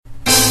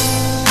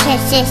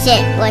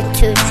Shit, 1,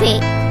 2,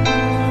 3.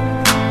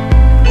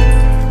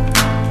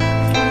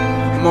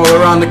 I'm all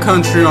around the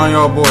country on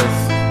y'all boys,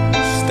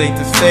 state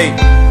to state,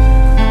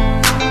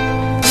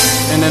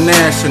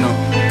 international,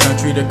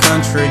 country to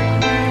country,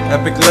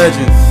 epic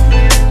legends.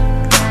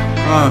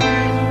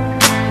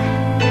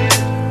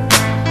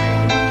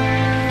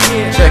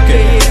 Check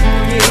it.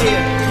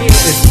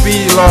 It's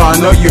B-Law, I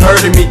know you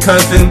heard of me,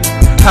 cousin.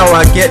 How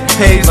I get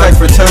tased like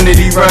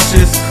fraternity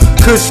rushes.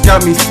 Kush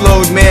got me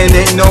slowed, man,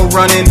 ain't no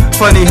running.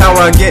 Funny how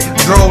I get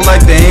drove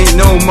like there ain't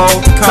no more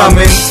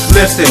coming.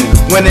 Listen,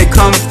 when it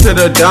comes to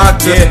the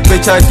doctor,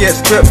 bitch, I get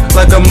stripped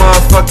like a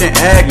motherfucking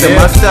actor.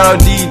 My style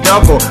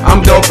D-double, I'm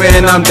doper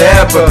and I'm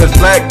dapper. Cause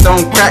black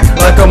don't crack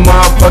like a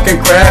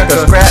motherfucking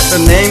cracker. Scrap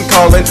the name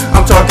calling,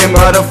 I'm talking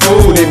about a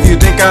fool. If you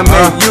think I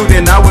meant you,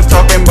 then I was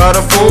talking about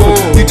a fool.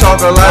 You talk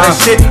a lot of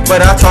shit,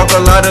 but I talk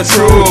a lot of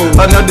truth.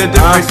 Another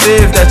difference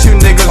is that you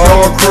niggas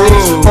all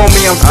crew.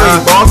 Homie, I'm straight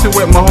bossing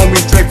with my homie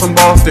straight from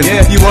Boston.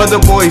 You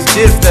other boys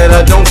just that I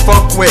don't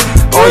fuck with.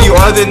 All you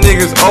other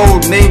niggas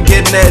old and ain't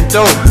getting that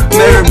dope. And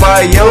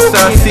everybody else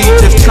I see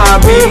just trying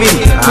to be me.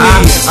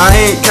 Please, I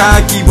ain't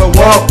cocky but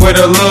walk with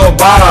a little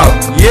bob.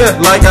 Yeah,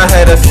 like I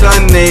had a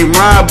son named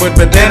Robert,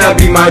 but then I'd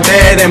be my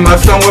dad and my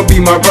son would be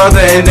my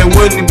brother. And there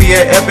wouldn't be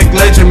an epic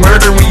legend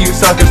murdering you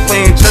suckers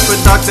playing chess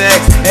with Dr.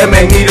 X and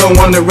Magneto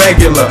on the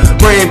regular.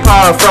 Brain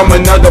power from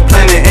another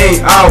planet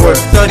ain't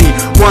ours. Study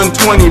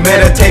 120,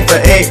 meditate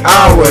for 8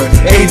 hours.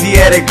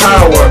 Asiatic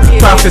power,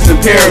 prophets and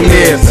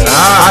pyramids.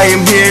 I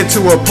am here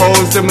to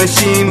oppose the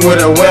machine with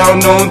a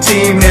well-known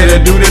team. Here to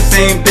do the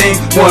same thing.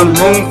 One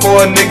room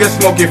for a nigga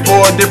smoking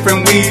 4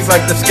 different weeds.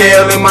 Like the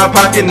scale in my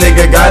pocket,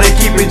 nigga, gotta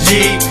keep it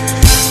G.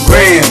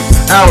 Grams,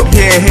 out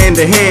here hand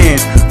to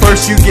hand.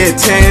 First you get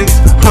 10s,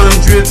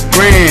 100s,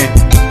 grand.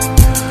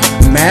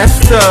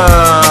 Master.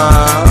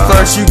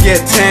 First you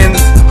get 10s,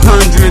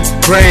 100s,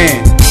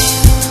 grand.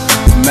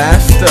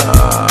 Master.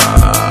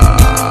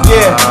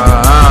 Yeah.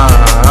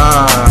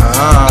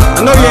 I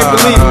know you ain't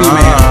believe me,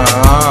 man.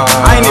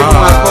 I ain't even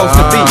where I'm supposed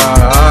to be.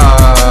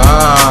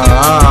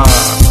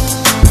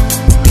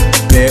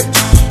 Bitch.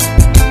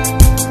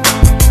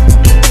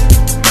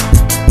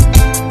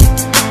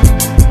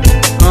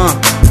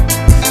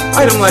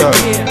 Item like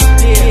this.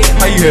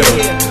 How you hear?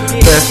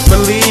 Best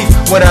believe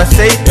what I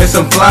say is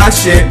some fly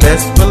shit.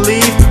 Best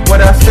believe what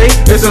I say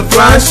is some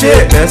fly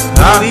shit. Best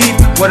believe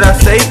what I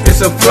say is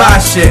some fly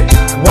shit.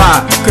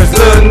 Why? Cause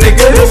little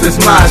nigga, this is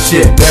my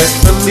shit.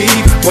 Best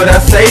believe what I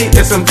say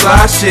is some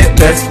fly shit.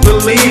 Best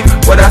believe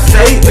what I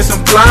say is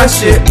some fly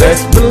shit.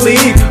 Best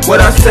believe what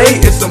I say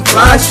is some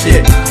fly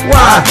shit.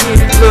 Why?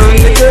 Little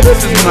nigga,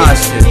 this is my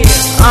shit.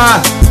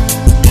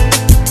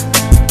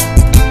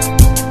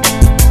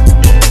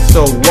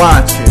 So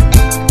watch it.